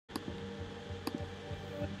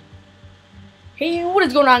Hey, what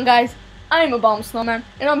is going on, guys? I'm a Bomb Snowman,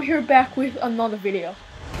 and I'm here back with another video.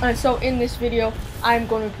 And so in this video, I'm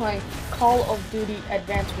going to be playing Call of Duty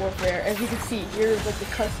Advanced Warfare. As you can see, here's like the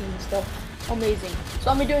cutscenes and stuff. Amazing. So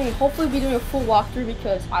I'm hopefully be doing a full walkthrough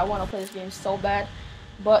because I want to play this game so bad.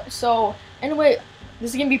 But so anyway, this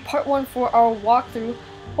is gonna be part 1 for our walkthrough.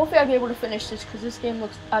 Hopefully I'll be able to finish this because this game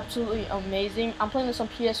looks absolutely amazing. I'm playing this on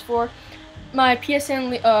PS4. My PSN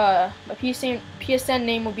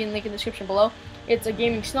name will be in the link in the description below. It's a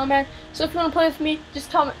gaming snowman. So if you want to play with me, just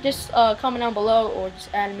comment down below or just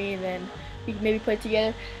add me, and then we can maybe play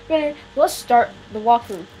together. But anyway, let's start the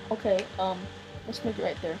walkthrough. Okay, let's make it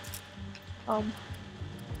right there. Oh,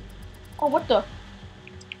 what the?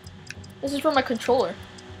 This is for my controller.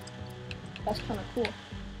 That's kind of cool.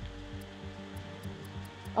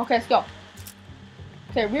 Okay, let's go.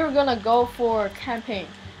 Okay, we were gonna go for campaign.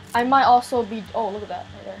 I might also be. Oh, look at that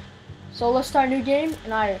right there. So let's start a new game,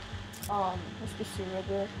 and let's just see real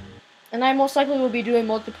good. And I most likely will be doing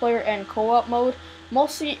multiplayer and co-op mode.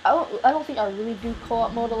 Mostly, I don't think I really do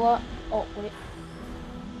co-op mode a lot. Oh, wait.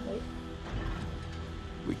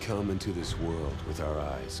 We come into this world with our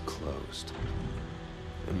eyes closed.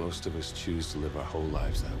 And most of us choose to live our whole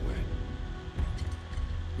lives that way.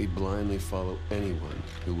 We blindly follow anyone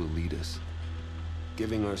who will lead us,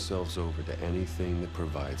 giving ourselves over to anything that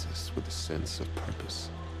provides us with a sense of purpose.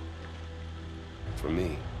 For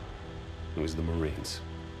me, it was the Marines.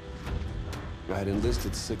 I had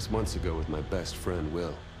enlisted 6 months ago with my best friend,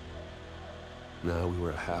 Will. Now we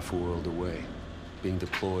were a half world away, being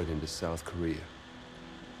deployed into South Korea.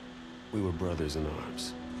 We were brothers in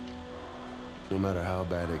arms. No matter how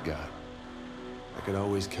bad it got, I could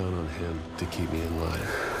always count on him to keep me in line.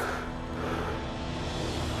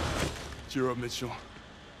 Cheer up, Mitchell.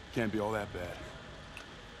 Can't be all that bad.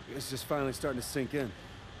 It's just finally starting to sink in.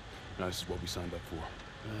 No, this is what we signed up for.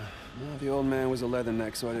 Well, the old man was a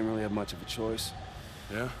leatherneck, so I didn't really have much of a choice.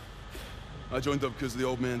 Yeah? I joined up because of the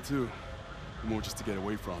old man, too. More just to get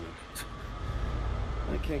away from him.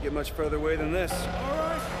 I can't get much further away than this.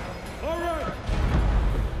 All right.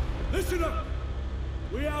 Listen up.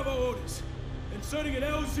 We have our orders. Inserting an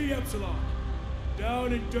LZ Epsilon.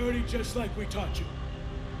 Down and dirty, just like we taught you.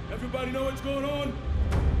 Everybody know what's going on?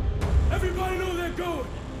 Everybody know they're going.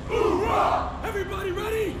 Hoorah! Everybody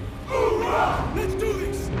ready? Hoorah! Let's do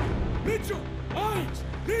this. Mitchell, Hines,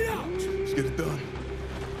 lead out. Let's get it done.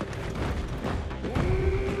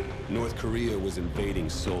 North Korea was invading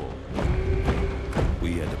Seoul.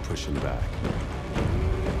 We had to push him back.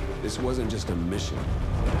 This wasn't just a mission.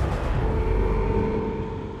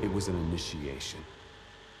 It was an initiation.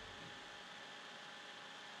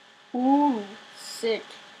 Ooh, sick.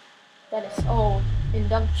 That is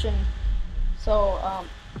Indunction. So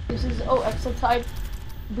this is exo type,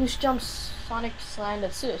 boost jumps, sonic slant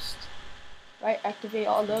assist. Right, activate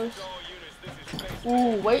all those.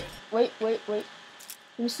 Ooh, wait. Let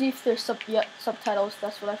me see if there's subtitles.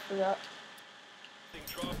 That's what I forgot.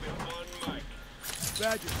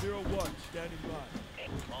 Badger 01, standing by.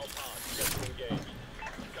 All pods, set to engage.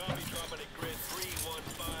 Copy, dropping at grid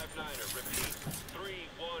 3159er. Repeat,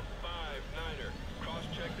 3159er.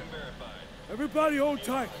 Cross-checked and verified. Everybody hold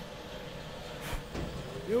tight.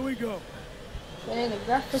 Here we go. Man, the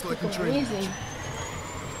graphics look amazing. 5,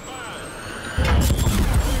 4,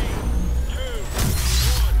 3,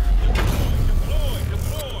 2, 1.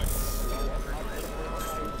 Deploy.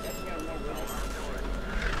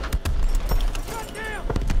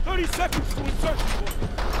 30 seconds to insertion point.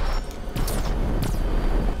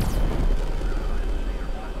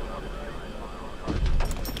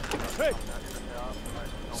 Hey!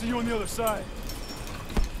 See you on the other side.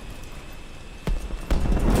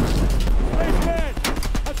 Hey, man!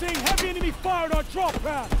 I'm seeing heavy enemy fire on our drop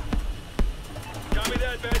pad! Copy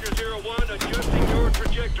that, Badger 01. Adjusting your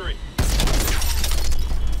trajectory.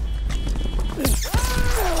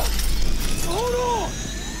 Hold on!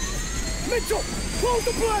 Mitchell! Close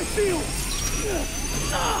the blast shield!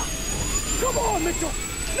 Come on, Mitchell!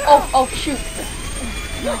 Oh shoot.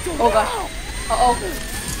 Mitchell, Oh gosh.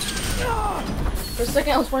 For a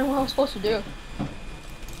second I was wondering what I was supposed to do.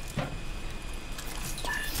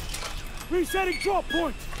 Resetting drop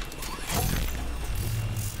point!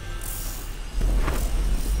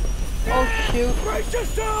 Oh shoot. Brace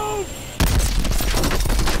yourself!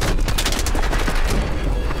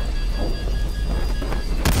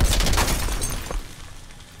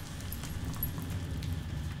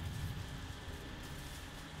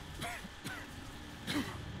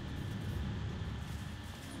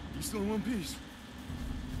 You still in one piece?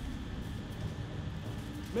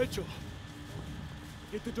 Mitchell,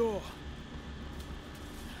 get the door.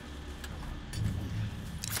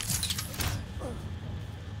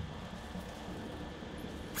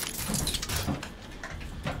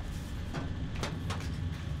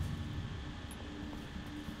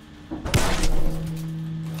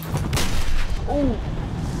 Ooh.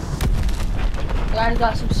 The guy's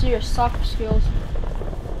got some serious soccer skills.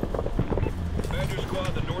 Badger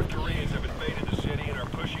Squad, the North Koreans have invaded the city and are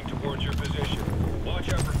pushing towards your position.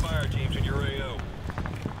 Watch out for fire teams in your AO.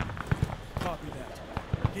 Copy that.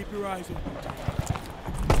 Keep your eyes open.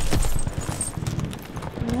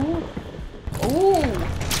 Ooh. Ooh.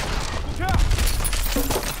 Look out!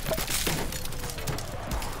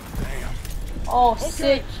 Damn. Oh, Okay.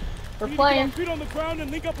 sick. We're We need to get playing. our feet on the ground and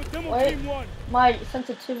link up with demo Wait. team 1. My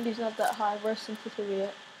sensitivity's not that high. Where's sensitivity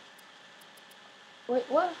at? Wait,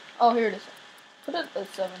 what? Oh, here it is. Put it at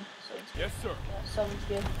 7. So it's, Yes, sir. yeah, 7's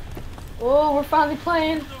good. Oh, we're finally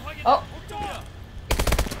playing. Oh.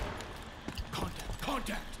 Contact,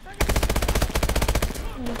 contact.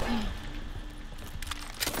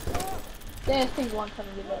 Damn, this thing's one time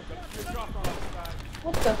to get up.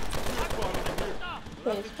 What the?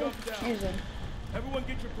 Okay, it's confusing. Everyone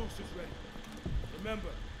get your boosters ready. Remember,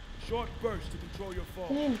 short bursts to control your fall.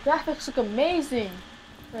 Damn, graphics look amazing.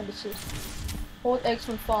 And it's just hold X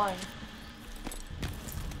when flying.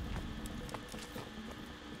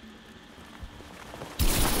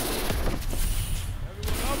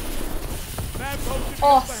 Everyone up. Man posted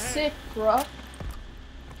Oh, up ahead. sick, bruh.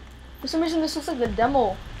 For some reason, this looks like the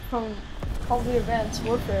demo from Call of Duty Advanced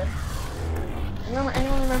Warfare.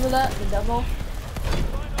 Anyone remember that? The demo?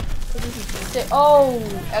 This is sick. Oh,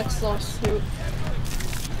 exosuit.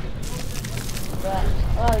 That.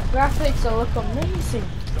 The graphics look amazing.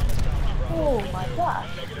 Oh my gosh.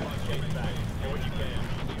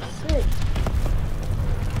 Sick.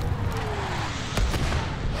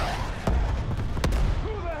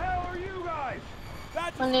 Who the hell are you guys?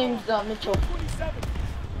 Badger My name's Squad, Mitchell. 27.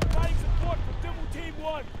 Providing support for demo team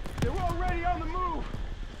 1. They're already on the move.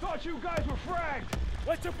 Thought you guys were fragged.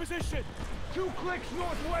 What's your position? 2 clicks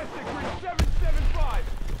northwest at grid 775.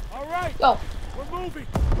 All right, Go. we're moving.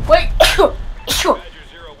 Wait. Badger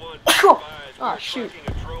 01. Oh shoot.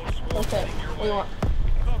 Okay. What do you want?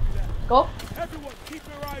 Copy that. Go. Everyone, keep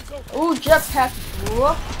your eyes open. Ooh, jetpack.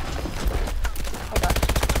 Whoa. Oh gosh.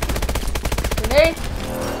 Grenade.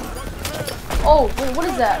 Oh, wait, what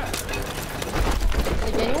is that?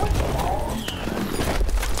 Like anyone?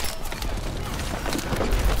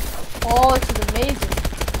 Oh, this is amazing.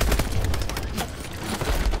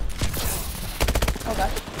 Oh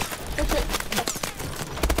gosh. Push it.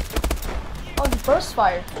 Oh, it's burst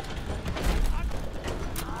fire.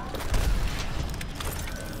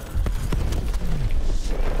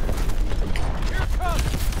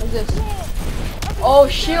 What's this? Oh,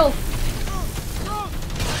 shield.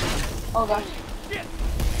 Oh gosh.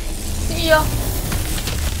 See ya.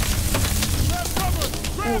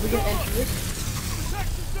 Oh, we can enter this. Protect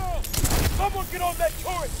yourself. Someone get on that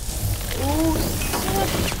turret. Ooh,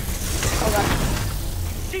 oh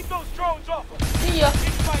gosh. Keep those drones off us. See ya.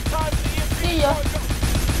 It's my time for the EMP. See ya.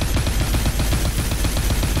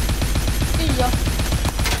 See ya.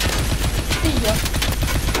 See ya.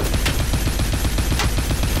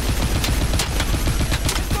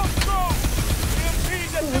 Those drones.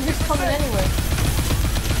 EMPs at Ooh, we're just coming anyway.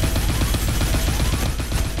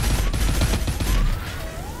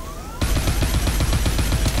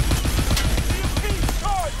 EMPs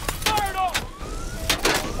charged. Fired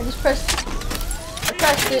off. I just pressed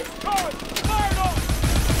it. Charged. Fired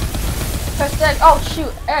off. Press X. Oh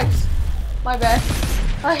shoot, X. My bad.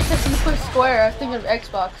 I just put square. I was thinking of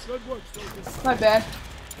Xbox. Good work, soldiers. My bad.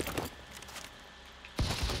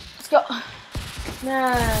 Let's go.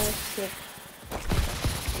 Nah, that's sick.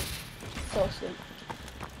 So sick.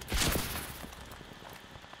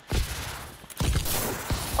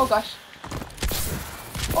 Oh gosh.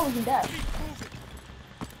 Oh, we can dash. Keep moving.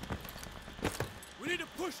 We need to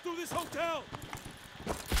push through this hotel.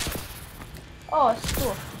 Oh, it's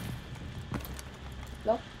cool.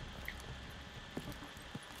 No?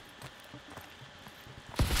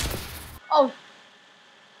 Oh.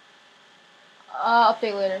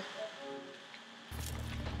 Update later.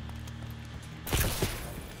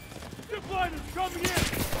 Zip line is coming in.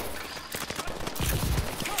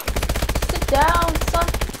 Sit down, son.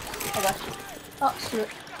 Oh gosh. Oh, screw it.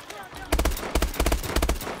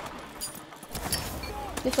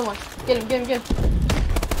 Get someone. Get him, get him, get him.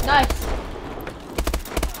 Nice.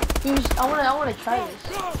 Dude, I wanna try this.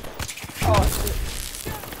 Oh, shoot.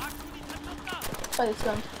 Try this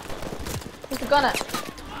gun. Where's the gun at?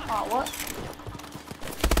 Oh, what?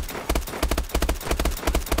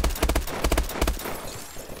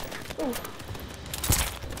 Ooh.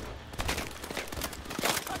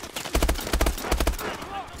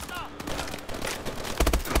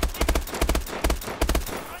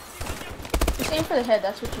 Just aim for the head,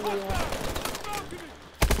 that's what you really want.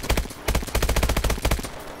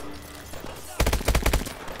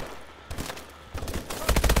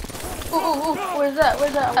 Where's that?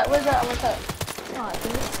 Where's that? Where's that? What's that? Oh,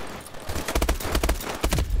 dude.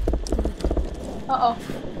 Uh-oh.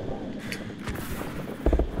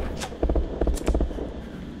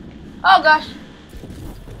 Oh, gosh.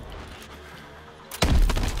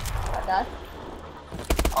 I died.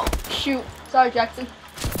 Oh, shoot. Sorry, Jackson.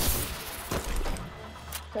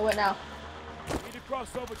 Okay, what now? Need to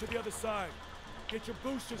cross over to the other side. Get your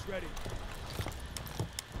boosters ready.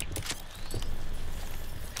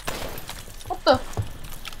 What the?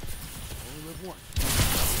 Only live once.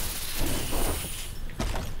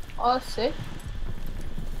 Oh, that's sick.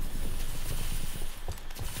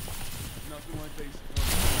 Nothing like basic.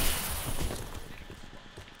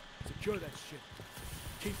 Secure that shit.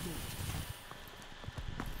 Keep moving.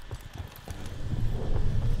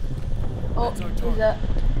 Oh, That's our who's target. that?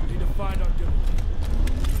 We need to find our demo.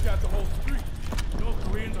 We've got the whole street. North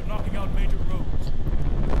Koreans are knocking out major roads.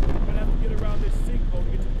 We're gonna have to get around this sinkhole to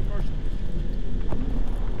get to the commercial mission.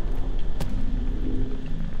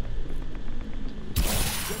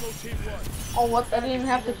 Demo team 1. Oh, what? I didn't even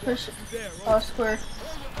have to push square.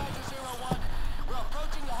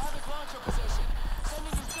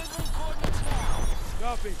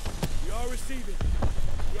 Copy. We are receiving.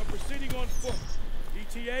 We are proceeding on foot.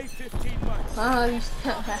 ETA 15 miles. You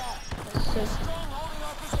still have. That's sick.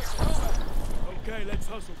 Okay, let's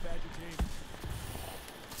hustle, Badger team.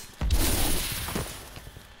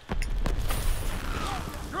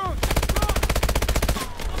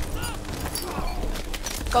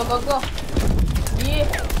 Go, go, go. Yeah.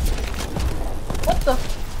 What the?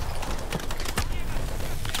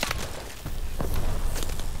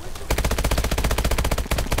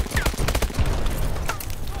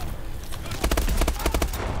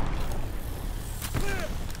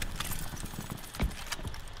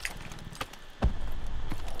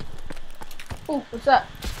 Ooh, what's that?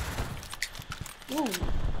 Ooh.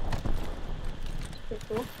 Pretty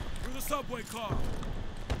cool. Through the subway car.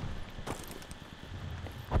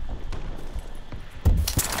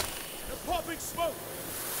 They're popping smoke.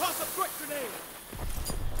 Toss a quick grenade.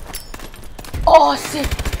 Oh, sick.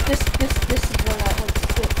 This is one that one's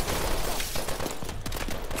sick.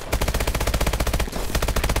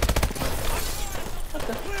 What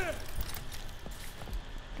the?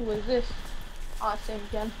 Who is this? Ah, same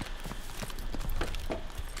again.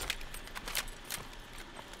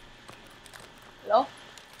 Hello?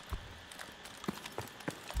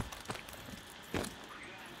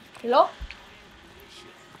 Hello?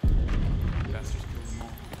 Bastards killed them all.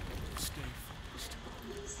 Stay focused.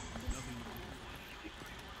 Nothing more.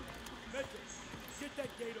 Metro, get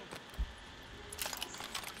that gate open.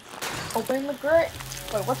 Open the grate.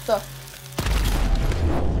 Wait, what the?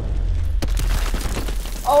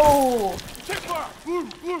 Oh! Check fire!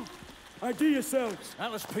 Blue! ID yourselves.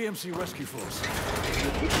 Atlas PMC Rescue Force.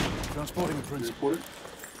 Transporting the principal.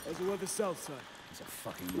 How's the weather south side? It's a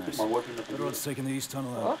fucking mess. Everyone's taking the east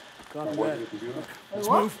tunnel What? out. Copy that. Wait, Let's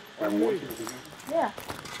what? move. Yeah.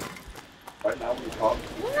 Right now we talk.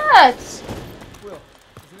 Nuts! Will,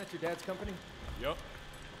 isn't that your dad's company? Yup.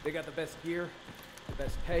 They got the best gear, the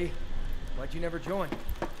best pay. Why'd you never join?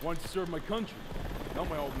 Wanted to serve my country. Not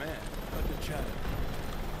my old man. Cut the chatter.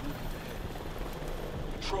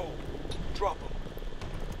 Control. Drop them.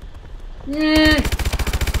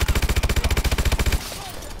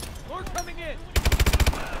 More coming in!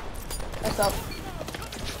 What's up?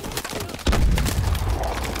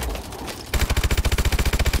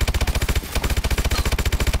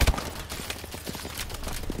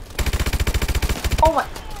 Oh my!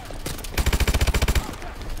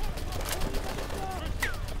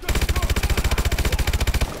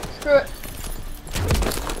 Screw it.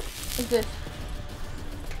 What's this?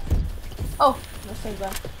 Oh, no same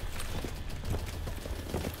gun.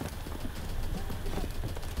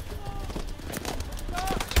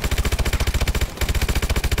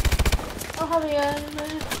 Oh, how the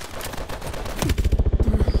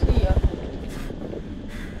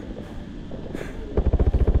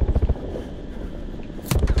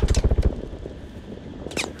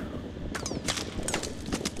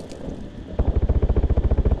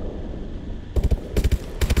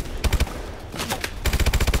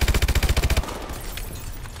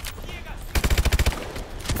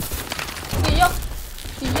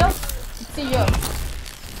see ya. See ya.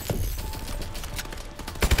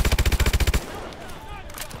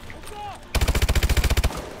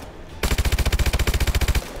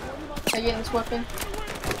 Can I get this weapon?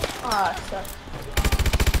 Ah, it sucks.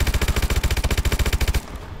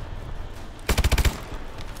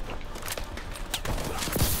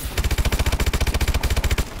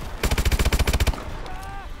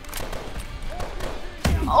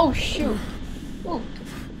 Oh shoot! Ooh.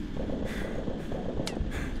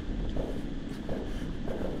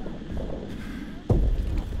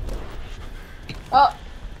 Oh.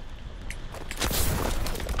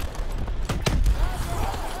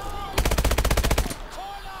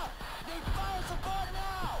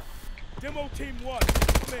 Demo team 1,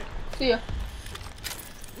 come in. See ya.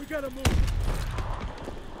 We gotta move.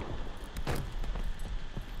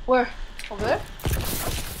 Where? Over there?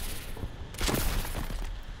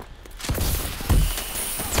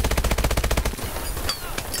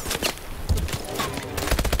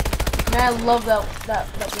 Man, I love that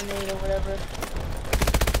grenade or whatever.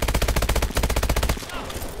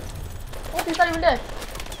 What? He's not even dead.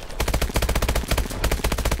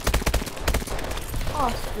 Oh,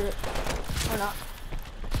 screw it. Or not.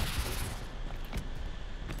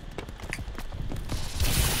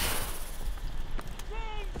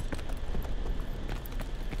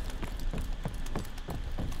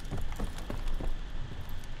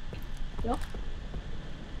 Yo.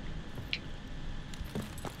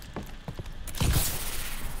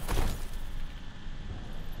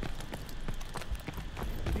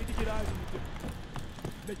 Need to get eyes on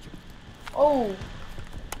the Mitchell. Oh.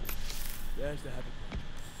 There's the heavy one.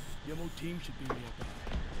 Demo team should be nearby.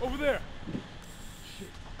 Over there!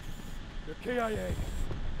 Shit. They're KIA.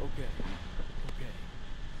 Okay.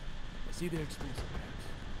 I see their explosive packs.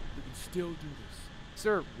 We can still do this.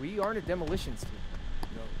 Sir, we aren't a demolitions team.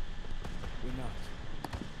 No, we're not.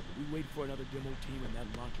 We wait for another demo team and that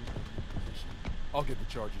launcher's in position. I'll get the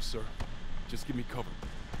charges, sir. Just give me cover.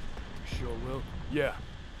 You sure will? Yeah,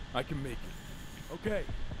 I can make it. Okay.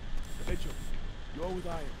 Mitchell, you're with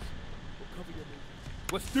Irons. We'll cover your movement.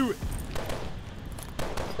 Let's do it!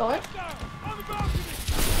 Going? Down! On the balcony!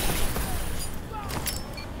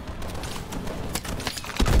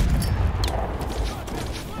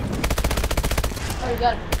 Oh, you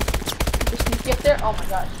got him. Just sneak get there. Oh my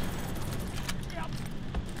gosh.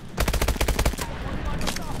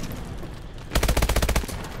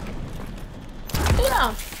 Stay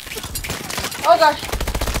down. Oh gosh.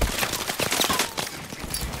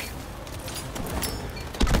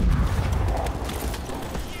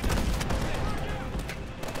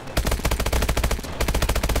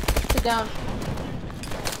 Sit down.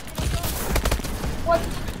 What?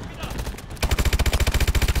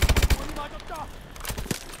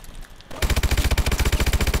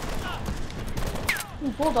 Ooh,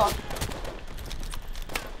 bulldog.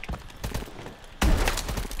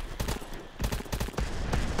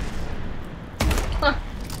 Huh.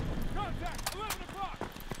 Contact! 11 o'clock!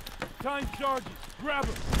 Time charges. Grab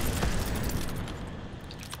him.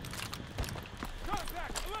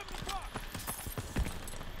 Contact! 11 o'clock!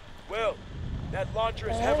 Will, that launcher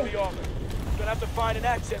is heavily armored. You're gonna have to find an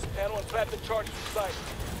access panel and plant the charges inside.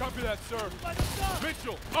 Copy that, sir.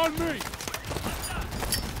 Mitchell, on me!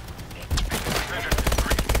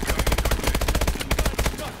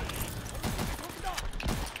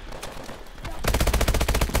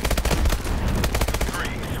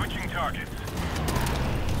 Switching targets.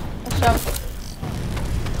 Watch out.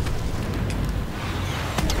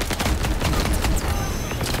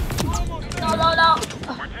 No.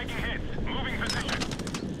 We're taking hits. Moving position.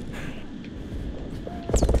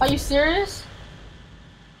 Are you serious?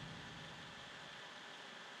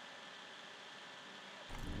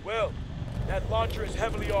 Will, that launcher is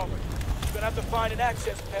heavily armored. You're gonna have to find an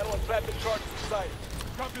access panel and plant the charges inside it.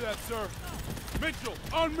 Copy that, sir. Mitchell,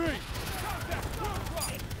 on me!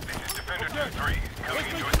 This is Defender 2-3. Coming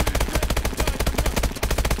into it.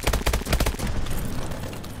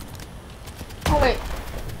 Oh wait.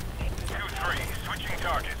 2-3. Switching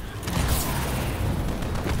targets.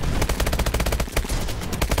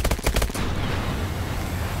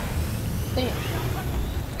 Dang it.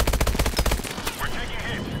 We're taking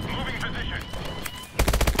hits. Moving position.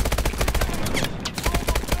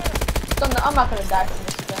 I'm not gonna die from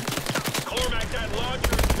this again. Cormac, that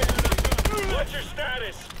launcher is standing up. What's your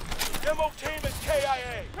status? Demo team is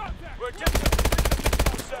KIA. We're attempting to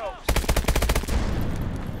reposition ourselves.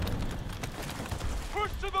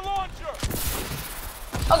 Push to the launcher!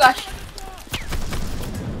 Oh gosh.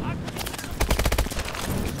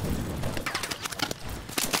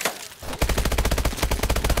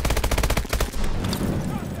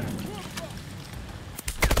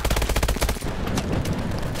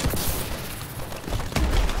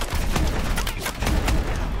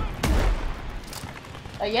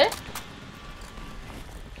 I get it?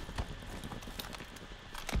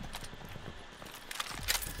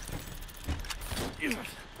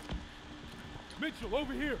 Mitchell,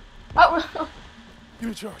 over here! Oh, Give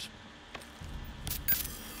me charge.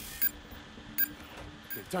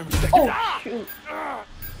 Okay, time to second. oh shoot. Oh,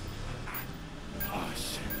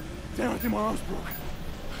 shit. Damn, I think my arm's broke.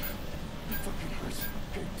 It fucking hurts.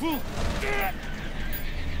 Okay, pull.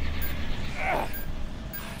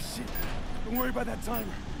 Shit. Don't worry about that timer.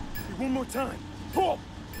 Hey, one more time. Pull!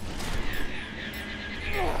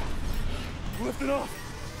 Lift it off.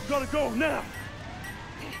 You gotta go now.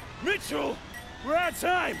 Mitchell! We're out of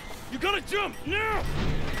time! You gotta jump now!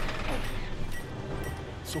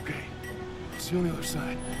 It's okay. I'll see you on the other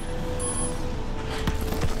side.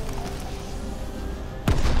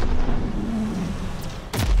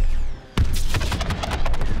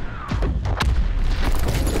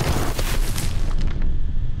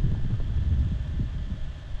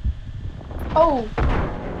 Oh!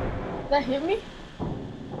 That hit me?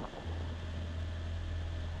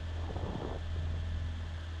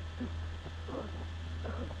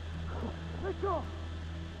 Mitchell!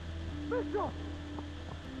 Mitchell!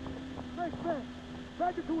 Nice man.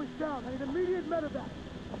 Back into his down. I need immediate medevac.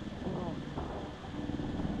 Hold on.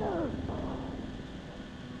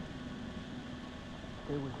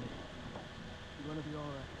 Stay with me. You're gonna be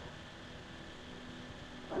alright.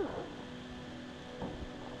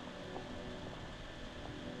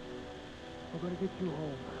 We're gonna get you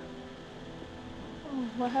home. Oh,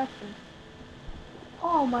 what happened?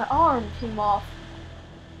 Oh, my arm came off.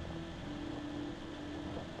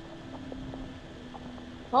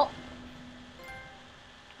 Oh.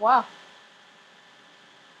 Wow.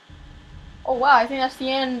 Oh wow, I think that's the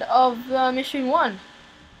end of mission 1.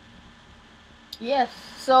 Yes,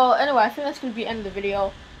 so anyway, I think that's going to be the end of the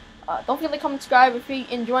video. Don't forget to comment and subscribe if you're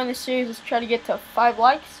enjoying this series. Let's try to get to 5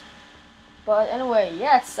 likes. But anyway,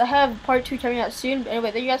 yes, I have part 2 coming out soon. But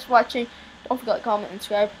anyway, thank you guys for watching. Don't forget to comment and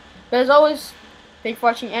subscribe. But as always, thank you for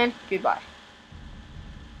watching and goodbye.